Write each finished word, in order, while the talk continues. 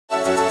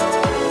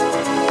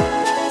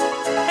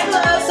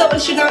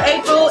it's your girl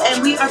April,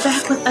 and we are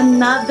back with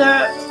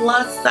another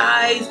plus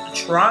size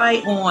try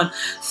on.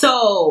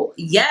 So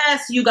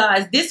yes, you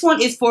guys, this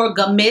one is for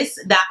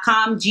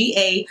GAMISS.com,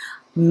 GAMISS.com.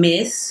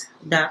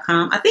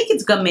 I think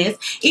it's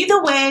GAMISS.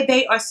 Either way,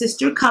 they are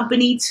sister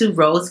company to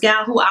Rose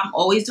Gal, who I'm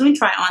always doing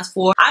try-ons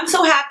for. I'm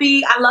so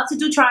happy. I love to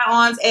do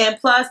try-ons, and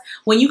plus,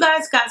 when you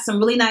guys got some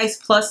really nice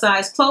plus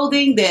size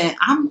clothing, then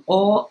I'm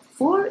all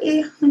for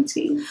it,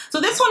 hunty.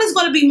 So this one is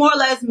going to be more or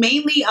less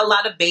mainly a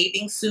lot of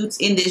bathing suits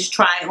in this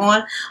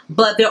try-on,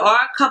 but there are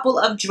a couple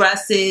of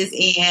dresses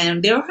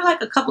and there are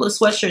like a couple of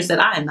sweatshirts that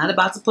I am not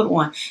about to put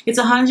on. It's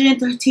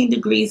 113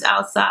 degrees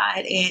outside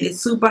and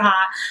it's super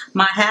hot.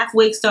 My half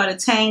wig started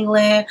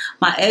tangling,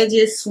 my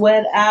edges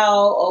sweat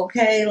out,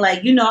 okay?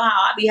 Like, you know how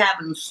I be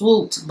having them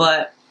swooped,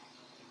 but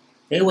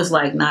it was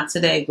like, not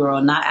today,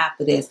 girl, not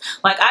after this.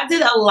 Like, I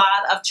did a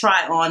lot of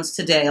try-ons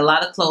today, a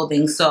lot of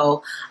clothing.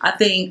 So I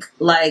think,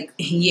 like,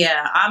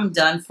 yeah, I'm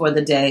done for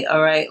the day,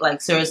 all right?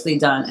 Like, seriously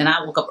done. And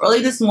I woke up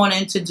early this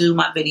morning to do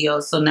my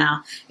videos. So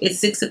now it's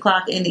 6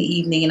 o'clock in the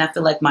evening and I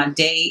feel like my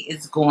day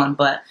is gone.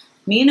 But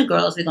me and the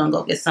girls, we're going to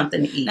go get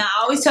something to eat. Now,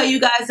 I always tell you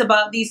guys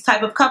about these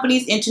type of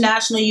companies.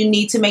 International, you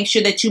need to make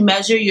sure that you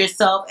measure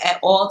yourself at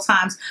all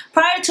times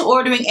prior to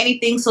ordering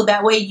anything, so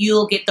that way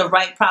you'll get the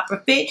right proper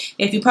fit.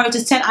 If you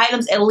purchase 10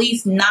 items, at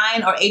least 9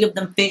 or 8 of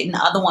them fit and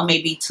the other one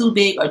may be too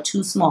big or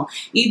too small.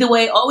 Either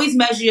way, always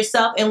measure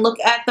yourself and look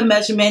at the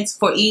measurements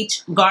for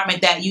each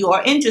garment that you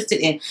are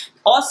interested in.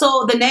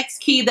 Also, the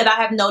next key that I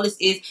have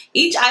noticed is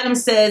each item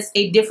says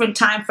a different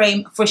time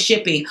frame for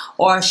shipping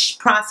or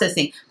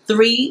processing.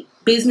 3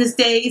 business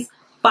days,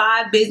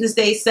 5 business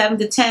days, 7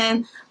 to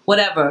 10,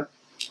 whatever.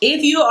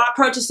 If you are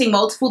purchasing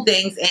multiple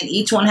things and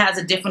each one has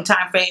a different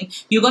time frame,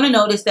 you're going to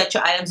notice that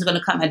your items are going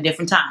to come at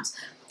different times.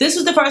 This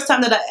was the first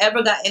time that I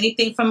ever got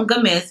anything from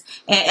GAMISS,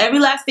 and every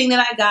last thing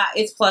that I got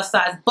is plus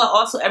size, but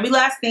also every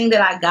last thing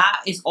that I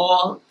got is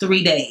all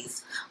 3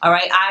 days. All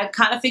right, I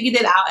kind of figured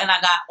it out and I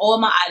got all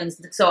my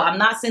items. So I'm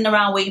not sitting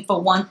around waiting for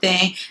one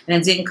thing and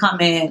it didn't come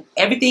in.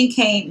 Everything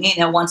came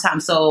in at one time.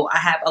 So I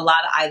have a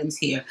lot of items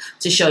here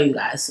to show you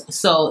guys.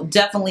 So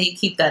definitely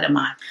keep that in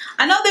mind.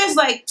 I know there's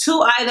like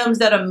 2 items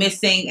that are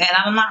missing and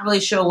I'm not really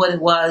sure what it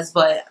was,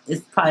 but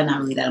it's probably not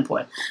really that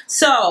important.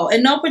 So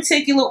in no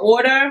particular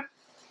order,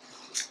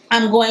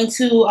 I'm going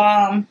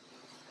to,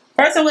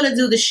 first, I'm going to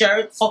do the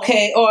shirts.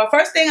 Okay, or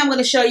first thing I'm going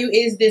to show you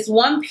is this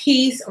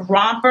one-piece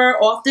romper,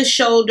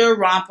 off-the-shoulder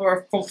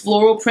romper for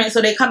floral print.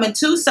 So they come in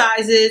 2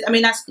 sizes. I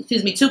mean,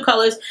 excuse me, 2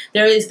 colors.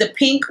 There is the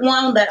pink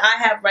one that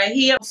I have right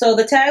here. So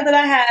the tag that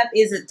I have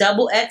is a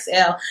double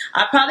XL.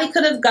 I probably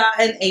could have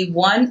gotten a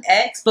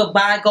 1X, but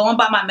by going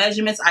by my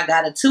measurements, I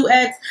got a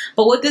 2X.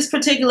 But with this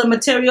particular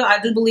material, I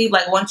do believe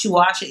like once you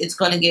wash it, it's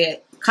going to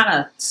get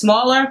kind of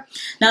smaller.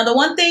 Now the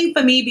one thing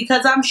for me,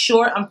 because I'm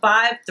short, I'm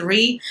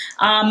 5'3",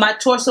 my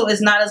torso is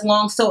not as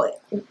long, so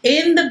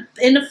in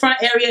the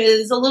front area it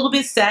is a little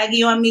bit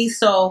saggy on me,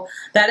 so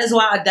that is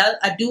why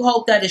I do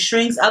hope that it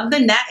shrinks. Other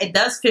than that, it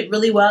does fit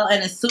really well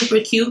and it's super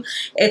cute.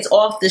 It's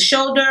off the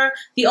shoulder.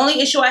 The only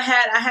issue I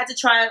had to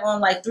try it on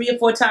like 3 or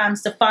 4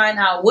 times to find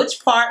out which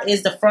part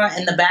is the front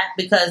and the back,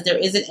 because there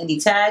isn't any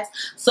tags.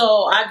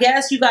 So I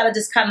guess you gotta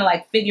just kind of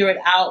like figure it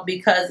out,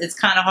 because it's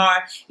kind of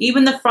hard.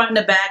 Even the front and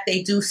the back,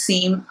 they do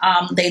seem,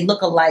 they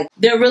look alike.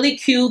 They're really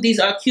cute. These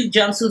are cute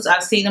jumpsuits.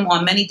 I've seen them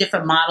on many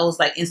different models,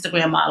 like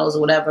Instagram models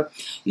or whatever.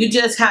 You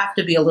just have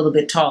to be a little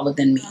bit taller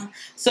than me.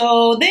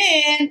 So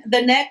then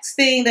the next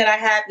thing that I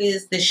have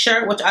is this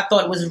shirt, which I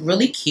thought was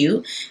really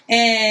cute.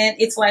 And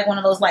it's like one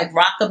of those like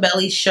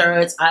rockabilly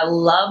shirts. I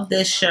love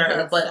this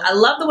shirt, but I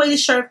love the way the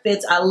shirt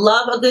fits. I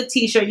love a good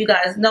t-shirt. You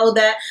guys know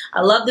that.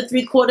 I love the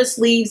 3/4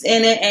 sleeves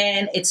in it,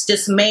 and it's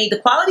just made. The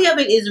quality of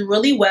it is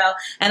really well,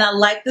 and I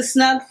like the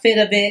snug fit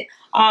of it.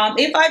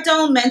 If I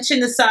don't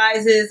mention the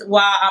sizes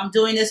while I'm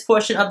doing this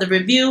portion of the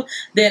review,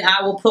 then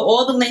I will put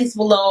all the links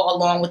below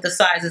along with the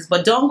sizes.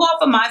 But don't go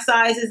off of my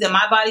sizes and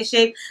my body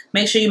shape.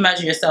 Make sure you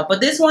measure yourself. But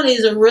this one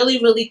is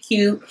really, really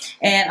cute,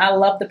 and I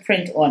love the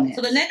print on it.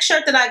 So the next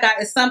shirt that I got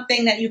is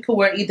something that you could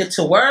wear either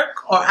to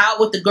work or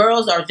out with the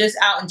girls or just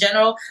out in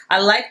general. I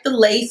like the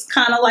lace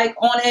kind of like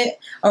on it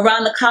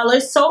around the collar.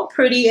 It's so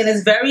pretty and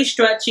it's very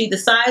stretchy. The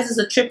size is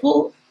a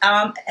triple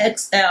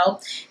XL,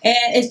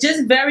 and it's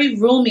just very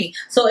roomy.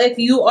 So if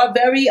you are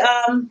very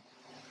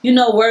you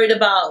know, worried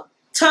about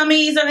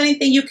tummies or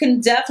anything, you can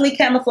definitely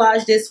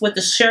camouflage this with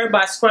the shirt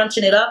by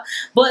scrunching it up.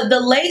 But the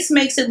lace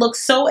makes it look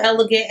so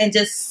elegant and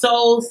just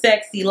so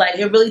sexy. Like,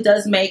 it really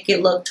does make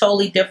it look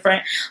totally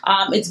different.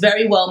 It's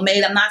very well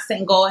made. I'm not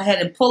saying go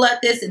ahead and pull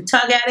at this and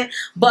tug at it,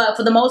 but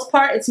for the most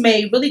part, it's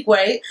made really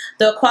great.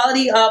 The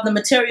quality of the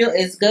material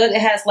is good.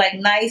 It has like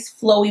nice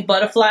flowy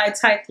butterfly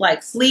type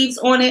like sleeves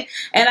on it.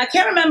 And I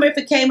can't remember if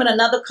it came in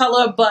another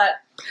color, but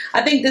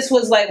I think this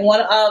was like one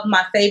of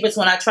my favorites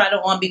when I tried it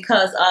on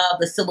because of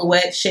the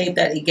silhouette shape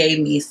that it gave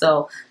me.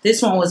 So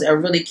this one was a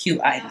really cute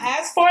item.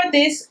 As for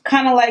this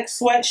kind of like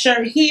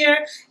sweatshirt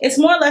here, it's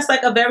more or less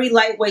like a very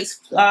lightweight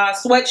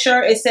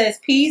sweatshirt. It says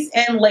peace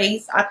and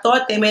lace. I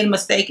thought they made a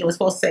mistake. It was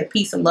supposed to say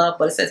peace and love,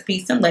 but it says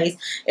peace and lace.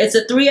 It's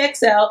a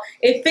 3XL.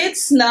 It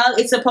fits snug.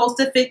 It's supposed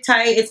to fit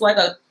tight.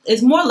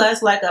 It's more or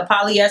less like a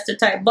polyester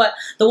type, but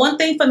the one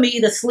thing for me,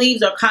 the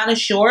sleeves are kind of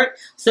short.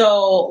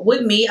 So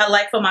with me, I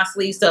like for my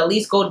sleeves to at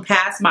least go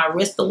past my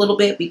wrist a little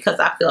bit because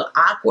I feel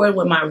awkward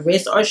when my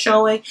wrists are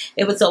showing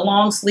if it's a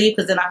long sleeve,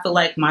 because then I feel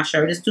like my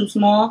shirt is too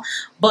small.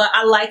 But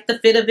I like the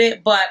fit of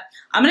it. But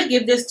I'm going to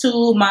give this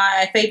to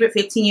my favorite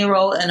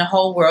 15-year-old in the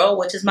whole world,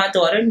 which is my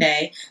daughter,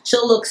 Nay.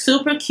 She'll look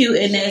super cute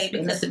in this,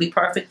 and this will be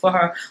perfect for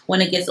her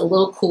when it gets a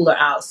little cooler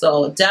out.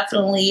 So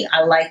definitely,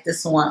 I like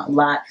this one a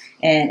lot,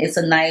 and it's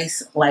a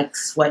nice, like,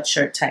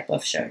 sweatshirt type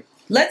of shirt.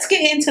 Let's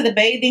get into the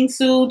bathing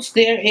suits.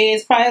 There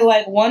is probably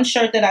like one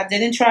shirt that I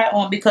didn't try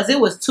on because it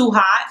was too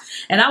hot,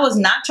 and I was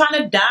not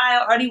trying to die.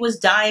 I already was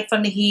dying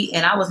from the heat,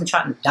 and I wasn't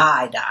trying to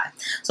die.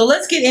 So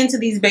let's get into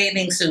these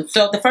bathing suits.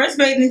 So the first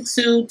bathing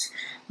suit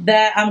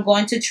that I'm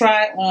going to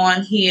try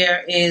on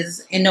here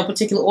is, in no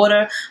particular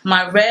order,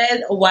 my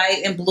red,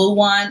 white, and blue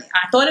one.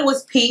 I thought it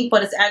was pink,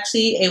 but it's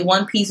actually a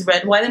one-piece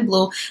red, white, and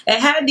blue. It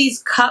had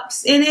these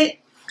cups in it.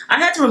 I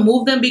had to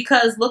remove them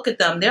because look at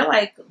them. They're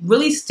like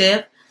really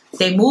stiff.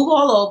 They move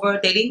all over.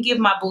 They didn't give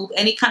my boob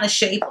any kind of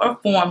shape or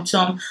form to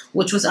them,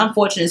 which was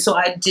unfortunate. So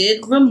I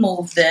did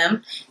remove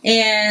them,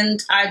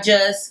 and I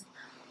just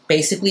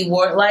basically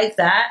wore it like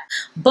that.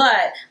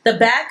 But the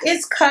back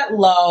is cut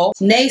low.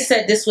 Nay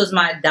said this was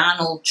my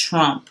Donald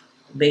Trump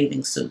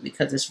bathing suit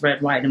because it's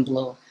red, white, and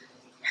blue.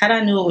 Had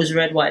I knew it was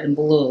red, white, and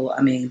blue,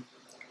 I mean,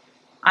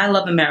 I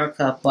love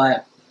America,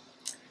 but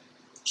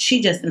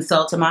she just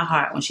insulted my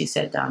heart when she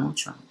said Donald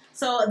Trump.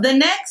 So the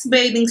next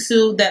bathing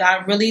suit that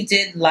I really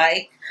did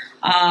like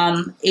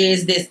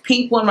is this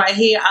pink one right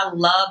here. I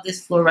love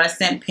this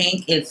fluorescent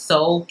pink. It's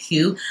so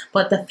cute.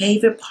 But the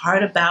favorite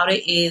part about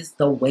it is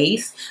the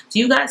waist. Do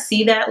you guys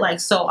see that? Like,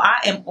 so I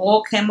am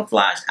all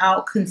camouflaged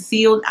out,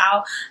 concealed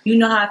out. You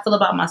know how I feel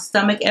about my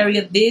stomach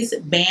area. This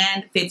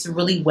band fits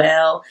really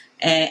well,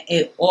 and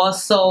it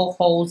also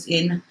holds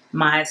in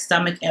my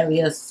stomach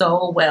area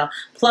so well.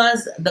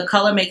 Plus, the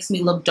color makes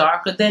me look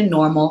darker than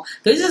normal.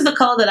 This is the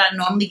color that I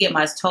normally get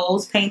my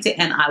toes painted,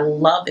 and I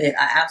love it.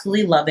 I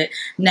absolutely love it.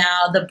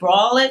 Now, the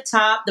bralette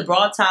top, the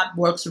bra top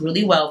works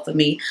really well for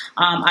me.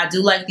 I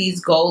do like these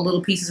gold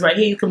little pieces right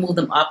here. You can move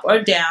them up or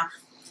down,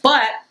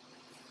 but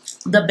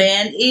the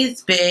band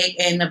is big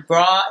and the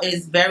bra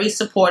is very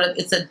supportive.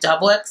 It's a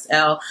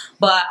XXL,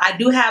 but I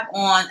do have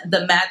on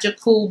the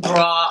magical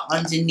bra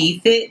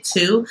underneath it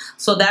too.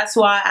 So that's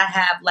why I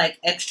have like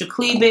extra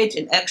cleavage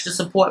and extra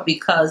support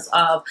because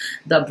of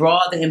the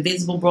bra, the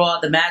invisible bra,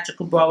 the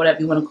magical bra, whatever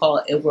you want to call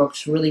it. It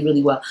works really,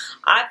 really well.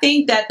 I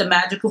think that the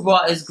magical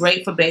bra is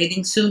great for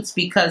bathing suits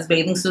because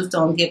bathing suits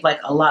don't give like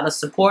a lot of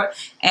support,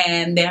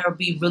 and they'll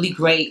be really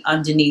great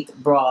underneath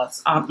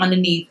bras,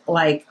 underneath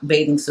like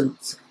bathing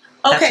suits.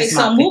 Okay,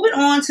 so moving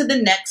on to the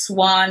next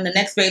one, the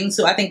next bathing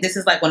suit. I think this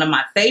is like one of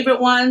my favorite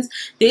ones.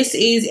 This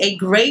is a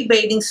great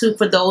bathing suit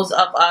for those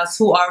of us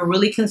who are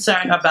really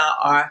concerned about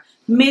our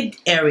mid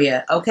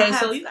area. Okay,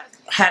 so you guys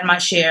had my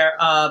share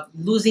of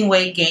losing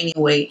weight,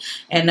 gaining weight,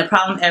 and the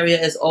problem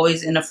area is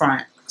always in the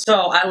front.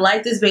 So I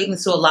like this bathing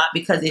suit a lot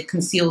because it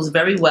conceals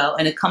very well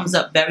and it comes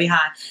up very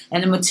high,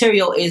 and the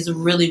material is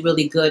really,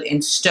 really good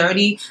and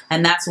sturdy,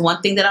 and that's one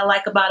thing that I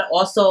like about it.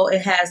 Also,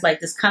 it has like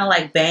this kind of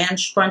like band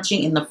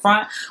scrunching in the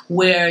front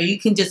where you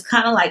can just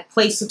kind of like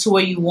place it to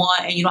where you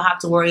want, and you don't have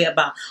to worry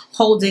about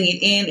holding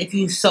it in if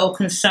you're so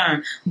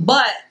concerned.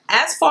 But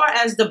as far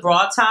as the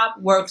bra top,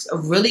 works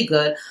really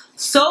good.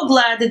 So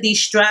glad that these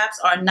straps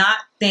are not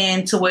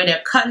thin to where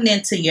they're cutting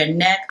into your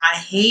neck. I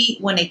hate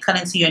when they cut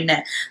into your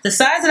neck. The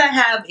size that I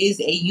have is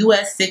a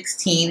US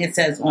 16, it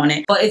says on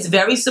it, but it's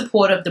very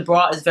supportive. The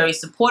bra is very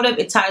supportive.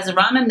 It ties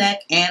around the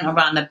neck and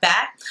around the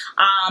back.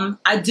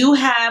 I do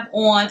have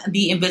on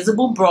the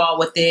invisible bra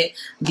with it,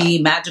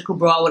 the magical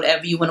bra,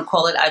 whatever you want to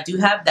call it. I do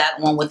have that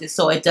on with it,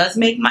 so it does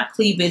make my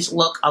cleavage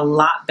look a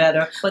lot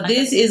better. But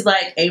this is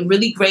like a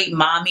really great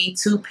mommy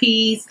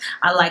two-piece.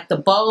 I like the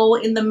bow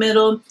in the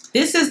middle.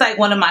 This is like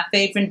one of my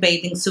favorite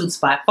bathing suits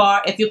by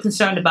far. If you're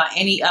concerned about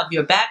any of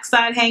your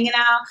backside hanging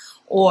out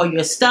or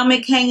your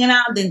stomach hanging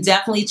out, then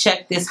definitely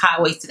check this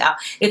high-waisted out.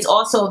 It's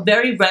also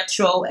very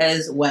retro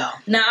as well.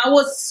 Now, I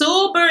was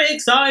super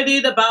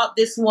excited about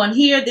this one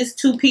here, this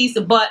two-piece,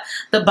 but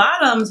the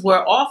bottoms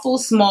were awful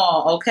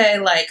small, okay?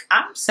 Like,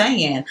 I'm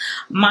saying,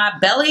 my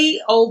belly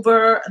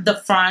over the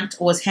front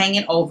was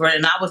hanging over,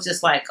 and I was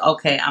just like,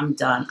 okay, I'm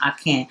done. I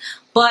can't.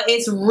 but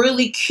it's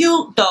really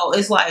cute though.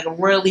 It's like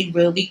really,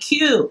 really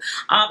cute.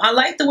 I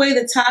like the way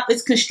the top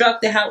is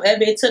constructed.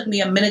 However, it took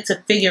me a minute to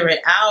figure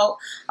it out.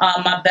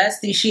 My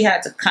bestie, she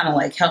had to kind of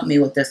like help me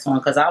with this one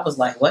because I was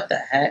like, what the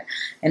heck?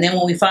 And then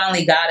when we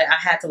finally got it, I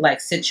had to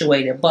like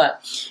situate it.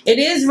 But it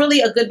is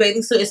really a good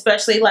bathing suit,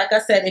 especially like I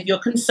said, if you're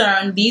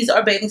concerned. These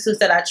are bathing suits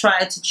that I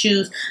tried to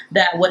choose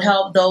that would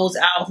help those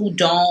out who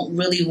don't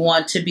really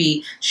want to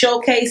be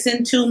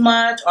showcasing too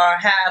much or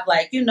have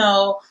like, you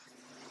know,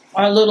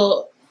 are a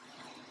little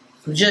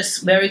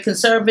just very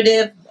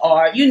conservative,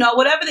 or you know,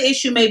 whatever the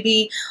issue may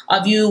be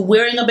of you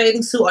wearing a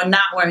bathing suit or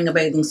not wearing a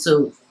bathing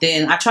suit,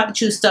 then I try to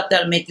choose stuff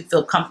that'll make you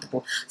feel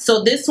comfortable.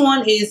 So this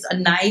one is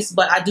nice,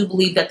 but I do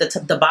believe that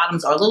the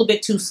bottoms are a little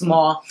bit too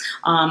small.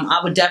 I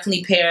would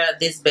definitely pair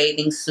this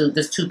bathing suit,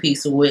 this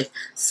two-piece, with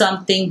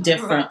something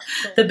different.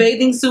 The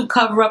bathing suit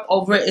cover up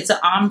over it, it's an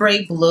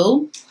ombre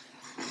blue.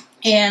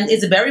 And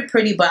it's very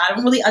pretty, but I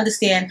don't really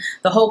understand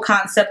the whole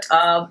concept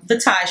of the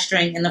tie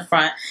string in the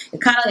front.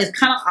 It's kind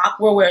of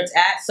awkward where it's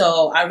at,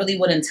 so I really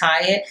wouldn't tie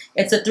it.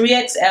 It's a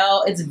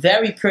 3XL. It's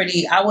very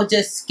pretty. I would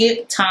just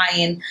skip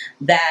tying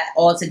that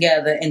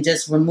altogether and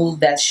just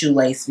remove that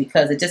shoelace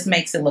because it just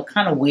makes it look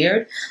kind of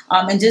weird.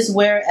 And just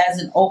wear it as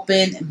an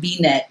open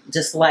V-neck,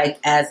 just like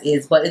as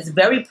is. But it's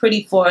very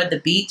pretty for the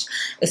beach,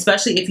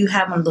 especially if you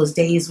have one of those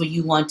days where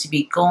you want to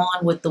be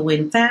gone with the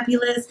wind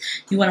fabulous.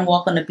 You want to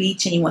walk on the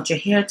beach and you want your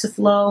hair to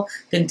flow,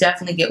 then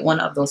definitely get one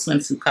of those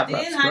swimsuit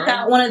cover-ups. Then I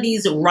got one of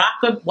these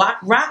rockabilly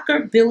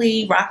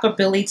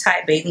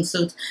type bathing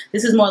suits.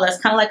 This is more or less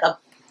kind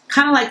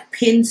of like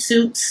pin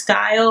suit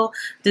style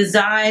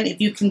design. If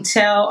you can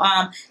tell,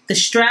 the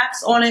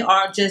straps on it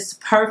are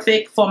just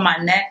perfect for my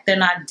neck. They're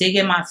not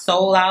digging my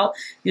soul out,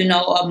 you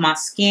know, of my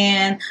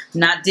skin,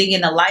 not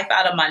digging the life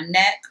out of my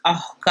neck.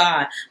 Oh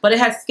God. But it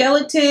has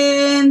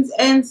skeletons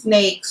and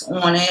snakes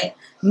on it.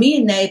 Me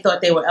and Nay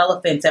thought they were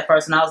elephants at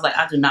first, and I was like,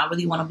 I do not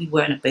really want to be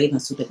wearing a bathing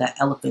suit that got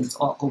elephants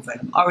all over it.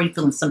 I'm already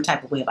feeling some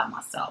type of way about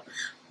myself.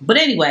 But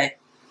anyway,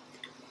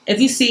 if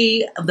you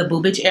see the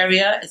boobage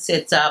area, it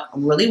sits up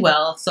really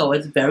well, so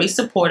it's very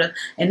supportive.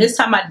 And this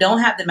time I don't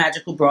have the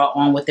magical bra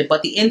on with it,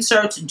 but the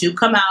inserts do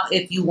come out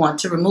if you want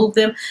to remove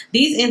them.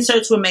 These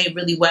inserts were made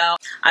really well.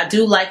 I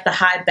do like the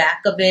high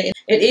back of it.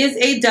 It is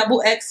a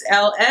double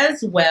XL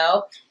as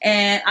well,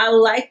 and I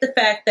like the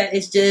fact that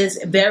it's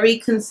just very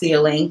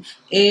concealing.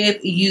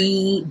 If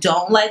you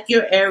don't like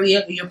your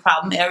area, your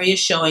problem area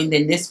showing,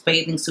 then this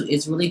bathing suit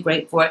is really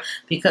great for it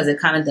because it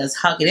kind of does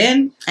hug it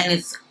in, and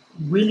it's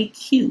really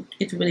cute.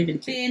 It's really, really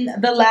cute.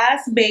 Then the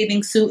last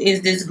bathing suit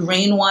is this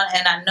green one,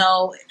 and I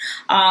know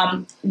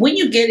when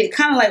you get it,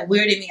 kind of like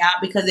weirded me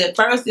out because at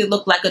first it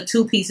looked like a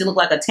two-piece. It looked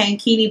like a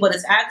tankini, but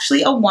it's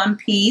actually a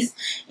one-piece.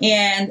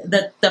 And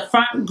the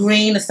front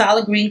green, the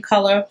solid green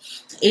color,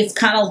 it's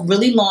kind of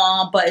really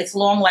long, but it's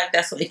long like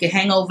that so it can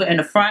hang over in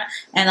the front.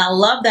 And I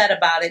love that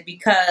about it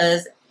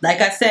because, like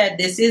I said,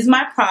 this is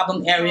my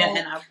problem area,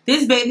 and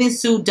this bathing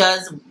suit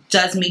does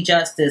me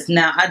justice.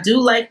 Now, I do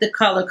like the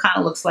color, kind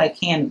of looks like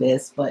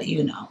canvas, but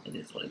you know, it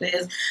is what it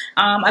is.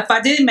 If I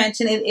didn't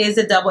mention, it is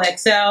a double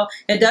XL.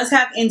 It does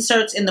have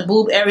inserts in the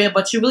boob area,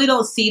 but you really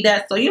don't see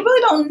that, so you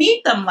really don't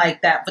need them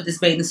like that for this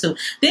bathing suit.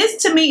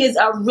 This, to me, is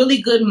a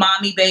really good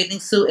mommy bathing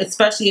suit,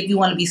 especially if you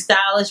want to be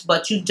stylish,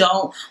 but you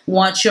don't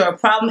want your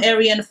problem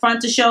area in the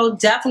front to show.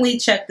 Definitely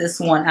check this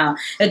one out.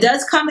 It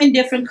does come in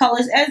different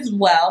colors as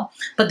well,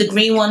 but the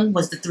green one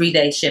was the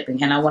 3-day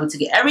shipping, and I wanted to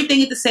get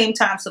everything at the same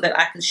time so that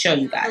I can show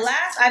you guys. The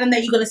last item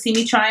that you're going to see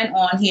me trying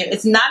on here,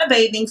 it's not a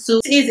bathing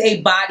suit. It is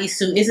a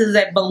bodysuit. This is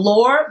a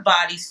velour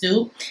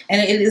bodysuit,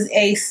 and it is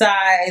a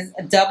size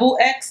double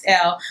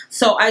XL.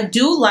 So I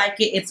do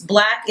like it. It's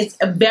black. It's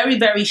a very,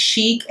 very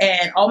chic,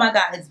 and oh my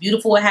God, it's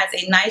beautiful. It has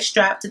a nice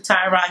strap to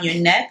tie around your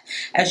neck,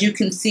 as you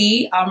can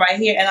see right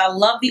here, and I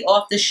love the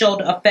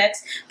off-the-shoulder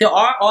effects. There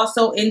are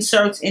also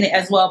inserts in it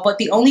as well, but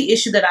the only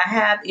issue that I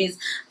have is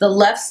the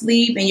left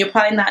sleeve, and you're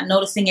probably not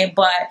noticing it,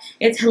 but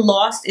it's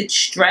lost its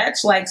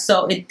stretch, like,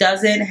 so it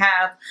doesn't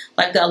have,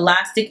 like, the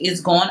elastic is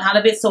gone out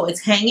of it, so it's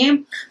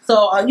hanging.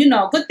 So you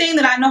know, good thing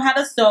that I know how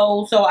to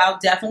sew, so I'll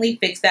definitely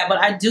fix that. But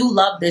I do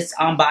love this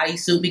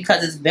bodysuit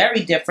because it's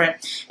very different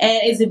and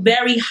it's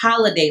very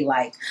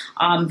holiday-like,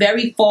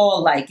 very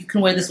fall-like. You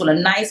can wear this with a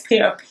nice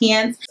pair of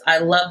pants. I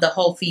love the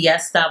whole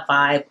fiesta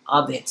vibe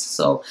of it,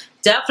 so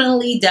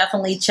definitely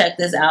check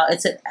this out.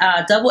 It's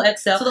a double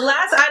XL. So the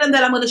last item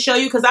that I'm going to show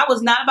you, because I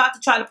was not about to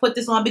try to put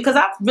this on because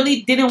I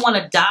really didn't want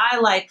to die.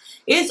 Like,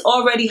 it's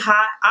already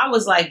hot. I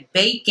was like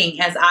baking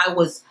as I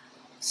was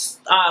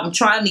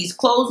trying these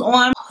clothes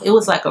on. It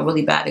was like a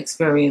really bad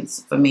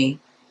experience for me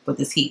with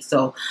this heat.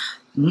 So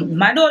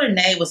my daughter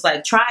Nay was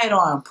like, try it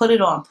on, put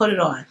it on, put it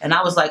on. And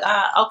I was like,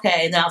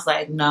 okay. And then I was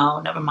like, no,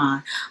 never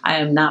mind. I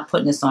am not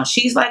putting this on.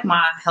 She's like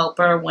my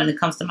helper when it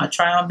comes to my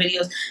try on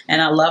videos,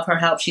 and I love her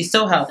help. She's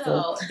so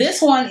helpful. So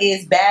this one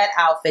is Bad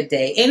Outfit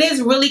Day, and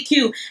it's really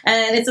cute,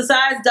 and it's a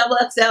size double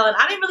XL, and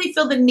I didn't really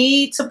feel the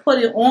need to put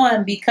it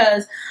on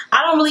because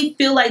I don't really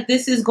feel like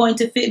this is going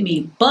to fit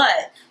me,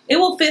 but it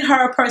will fit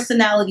her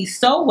personality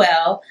so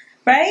well,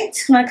 right?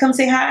 Want to come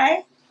say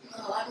hi?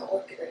 No, I don't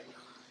look at it.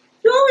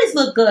 You always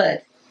look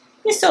good.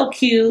 You're so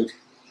cute.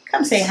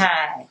 Come say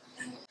hi.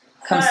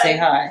 Come say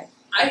hi.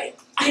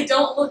 I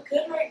don't look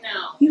good right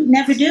now. You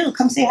never do.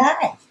 Come say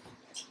hi.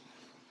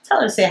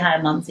 Tell her to say hi,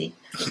 Mumsy.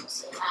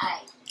 Say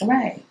hi. All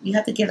right. You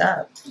have to get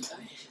up.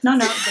 No.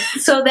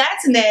 So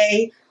that's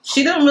Nay.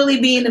 She don't really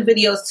be in the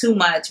videos too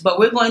much, but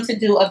we're going to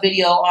do a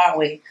video, aren't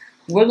we?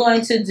 We're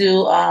going to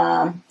do,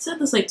 You said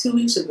this like 2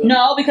 weeks ago.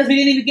 No, because we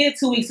didn't even get it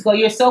 2 weeks ago.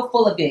 You're so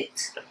full of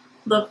it.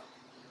 The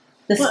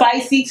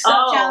spicy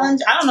stuff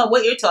challenge? I don't know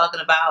what you're talking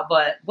about,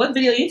 but what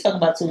video are you talking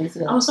about 2 weeks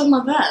ago? I was talking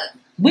about that.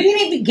 We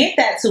didn't even get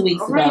that 2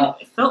 weeks ago.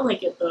 It felt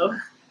like it, though.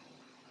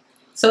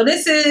 So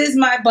this is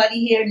my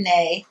buddy here,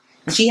 Nay.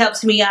 She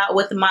helps me out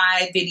with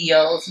my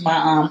videos.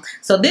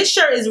 So this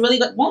shirt is really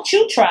good. Won't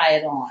you try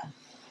it on?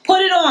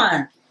 Put it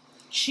on.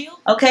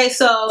 Okay,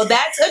 so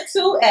that's a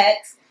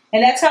 2X,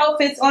 and that's how it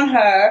fits on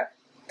her.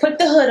 Put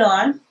the hood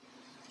on.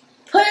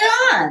 Put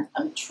it on.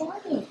 I'm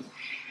trying.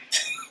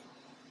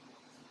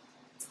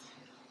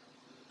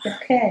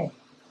 Okay.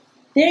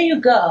 There you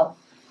go.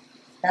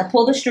 Now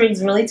pull the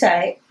strings really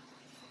tight.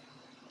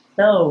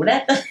 No,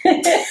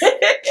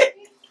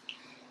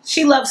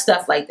 she loves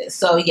stuff like this.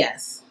 So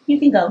yes, you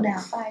can go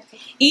now. Bye.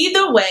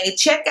 Either way,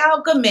 check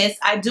out GAMISS.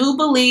 I do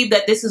believe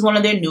that this is one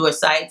of their newer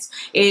sites.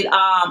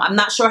 I'm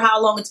not sure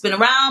how long it's been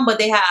around, but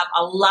they have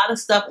a lot of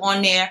stuff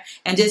on there.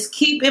 And just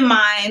keep in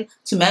mind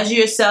to measure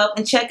yourself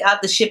and check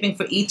out the shipping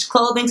for each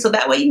clothing, so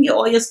that way you can get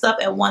all your stuff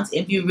at once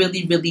if you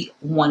really, really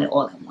want it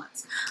all at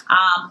once.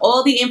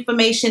 All the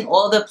information,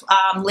 all the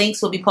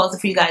links will be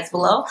posted for you guys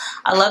below.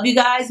 I love you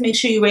guys. Make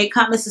sure you rate,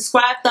 comment,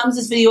 subscribe, thumbs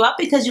this video up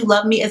because you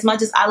love me as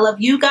much as I love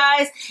you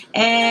guys.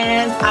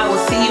 And I will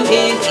see you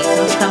in a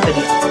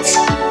next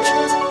video.